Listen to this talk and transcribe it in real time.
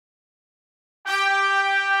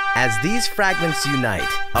As these fragments unite,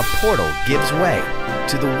 a portal gives way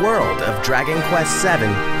to the world of Dragon Quest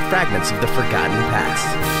VII: Fragments of the Forgotten Past.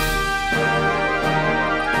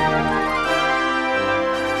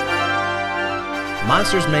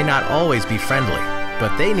 Monsters may not always be friendly,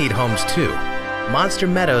 but they need homes too. Monster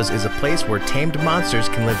Meadows is a place where tamed monsters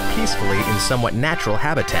can live peacefully in somewhat natural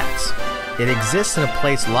habitats. It exists in a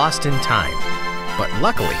place lost in time, but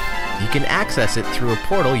luckily, you can access it through a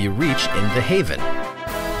portal you reach in the Haven.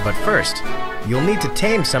 But first, you'll need to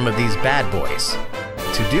tame some of these bad boys.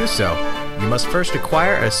 To do so, you must first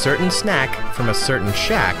acquire a certain snack from a certain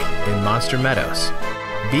shack in Monster Meadows.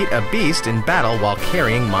 Beat a beast in battle while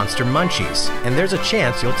carrying monster munchies, and there's a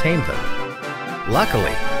chance you'll tame them.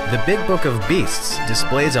 Luckily, the Big Book of Beasts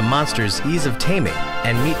displays a monster's ease of taming,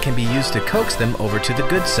 and meat can be used to coax them over to the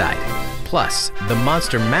good side. Plus, the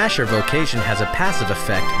Monster Masher vocation has a passive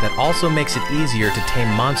effect that also makes it easier to tame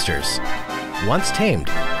monsters. Once tamed,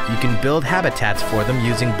 you can build habitats for them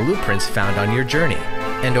using blueprints found on your journey.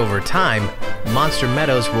 And over time, Monster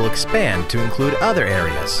Meadows will expand to include other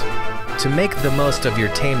areas. To make the most of your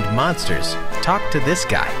tamed monsters, talk to this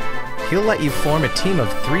guy. He'll let you form a team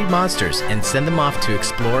of 3 monsters and send them off to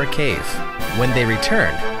explore a cave. When they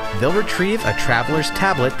return, they'll retrieve a traveler's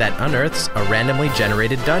tablet that unearths a randomly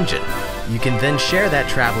generated dungeon. You can then share that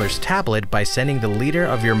traveler's tablet by sending the leader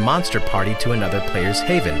of your monster party to another player's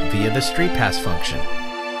haven via the Street Pass function.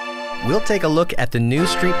 We'll take a look at the new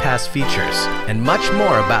Street Pass features and much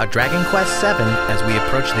more about Dragon Quest VII as we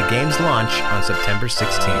approach the game's launch on September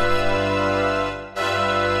 16th.